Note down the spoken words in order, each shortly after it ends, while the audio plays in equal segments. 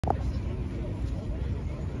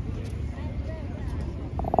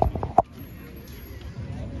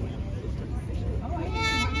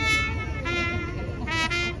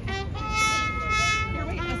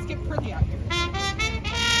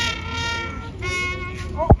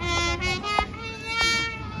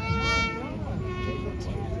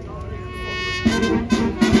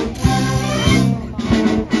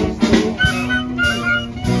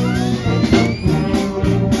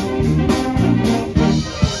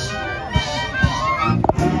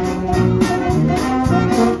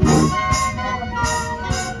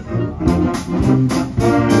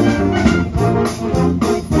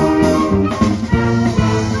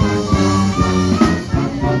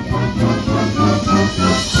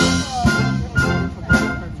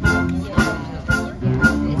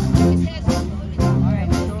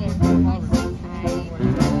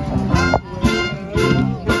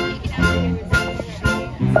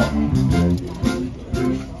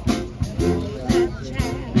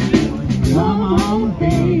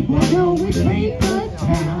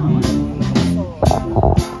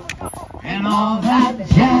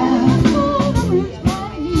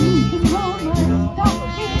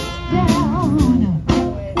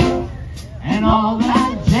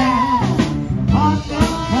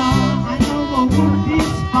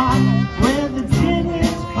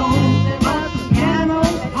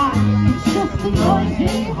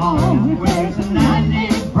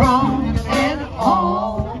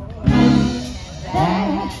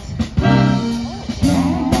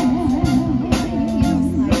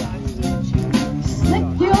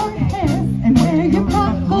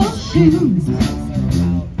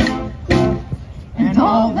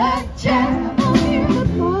jam. Oh, hear the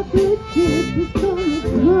puppet kick is gonna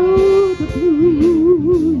blow the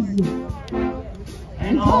blues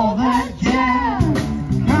and all that jazz.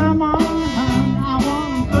 Come on, I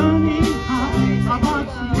want to burn it hot. I want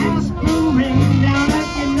some aspirin down at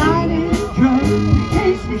United Drug in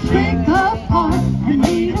case we shake apart and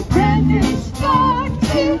need a brand new start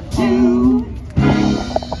to do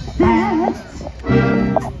that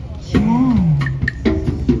jazz.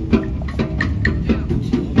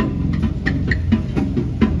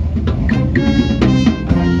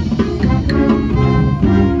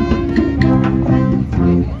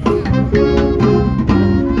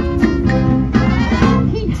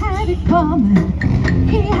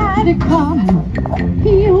 He had it coming,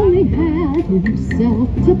 he only had himself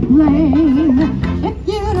to blame. If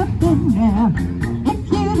you'd have been there, if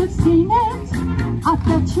you'd have seen it, I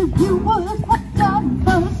bet you would have done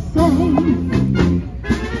the same.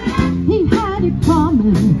 He had it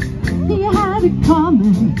coming, he had it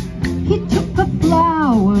coming, he took a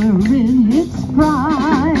flower in its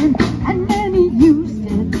prime, and then he used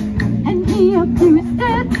it, and he abused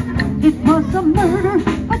it. It was a murder,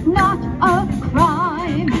 but not a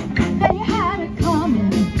crime. They had it coming,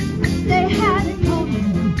 they had it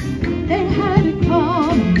coming, they had it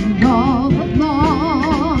coming all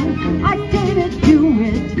along. I didn't do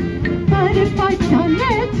it, but if I'd done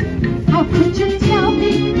it, how could you tell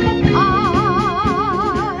me that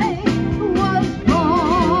I was wrong?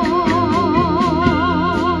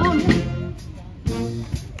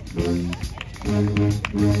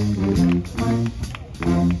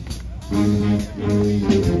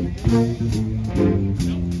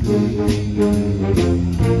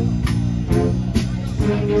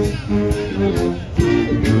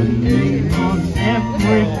 On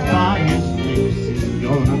everybody's lips is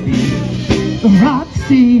gonna be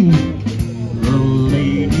Roxy. The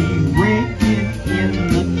lady wicked in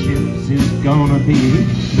the chips is gonna be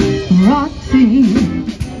Roxy.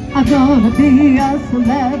 I'm gonna be a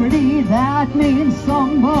celebrity, that means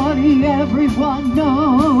somebody everyone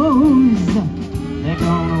knows. They're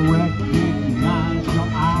gonna recognize your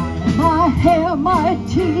eyes, my hair, my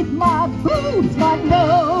teeth, my boobs, my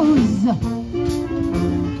nose.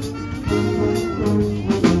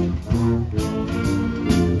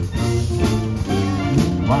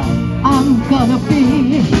 I'm gonna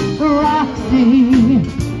be Roxy,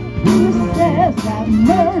 who says that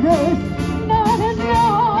murder's not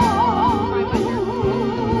enough.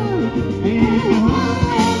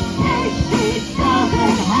 She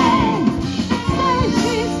doesn't hang, so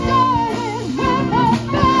she started with a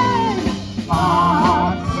bang.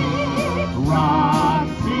 Roxy,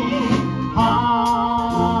 Roxy,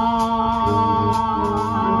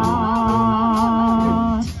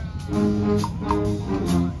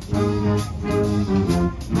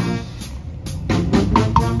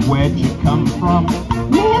 Where'd you come from?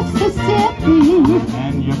 Mississippi.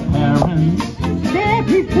 And your parents?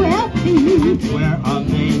 Very wealthy. Where are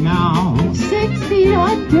they now? 6 feet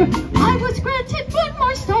under. I was granted one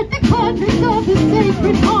more start, the convent of the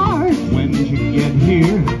Sacred Heart. When did you get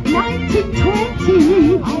here?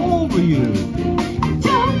 1920. How old were you?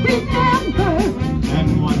 Don't remember.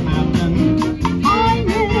 And what happened? I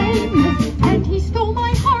met Amos, and he stole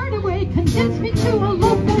my heart away, condensed me to a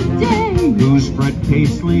local day. Who's Fred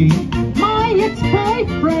Paisley? My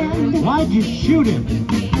ex-boyfriend. Why'd you shoot him?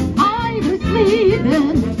 I was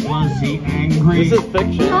leaving. Was he angry? This is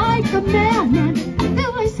fiction. Like a madman.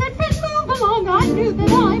 Till I said, Fred, move along. I knew that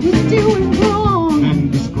I was doing wrong.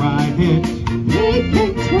 And describe it. He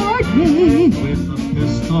came toward me With a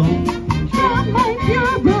pistol. from my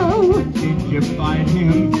bureau. Did you fight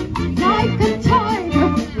him? Like a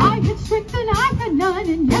tiger, I had stripped and I had none,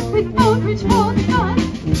 and yes, we both reached for the gun.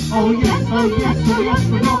 Oh yes, oh yes, oh yes,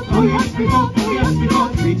 we both, oh yes, we both, oh yes, we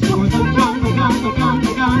both reach for the gun, the gun, the gun,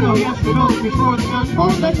 the gun. Oh yes, we both reach for the gun,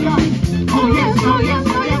 for the gun. Oh yes, oh yes,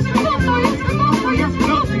 oh yes, we both, oh yes, we both, oh yes, we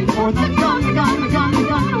both reach for the gun, the gun, the gun, the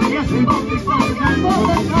gun. Oh yes, we both reach for the gun, for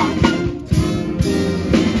the gun.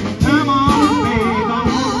 Come on, baby,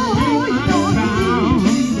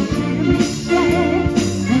 sing the sound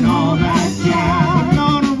and all that jazz. I'm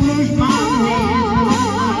gonna lose my head,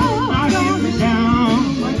 I get me down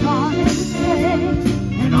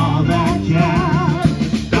and all that jazz.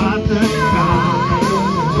 Got the sky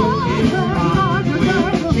looking bright with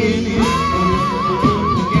the chin is full,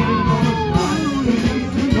 the piano's right,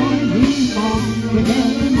 we're going to move on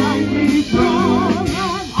together.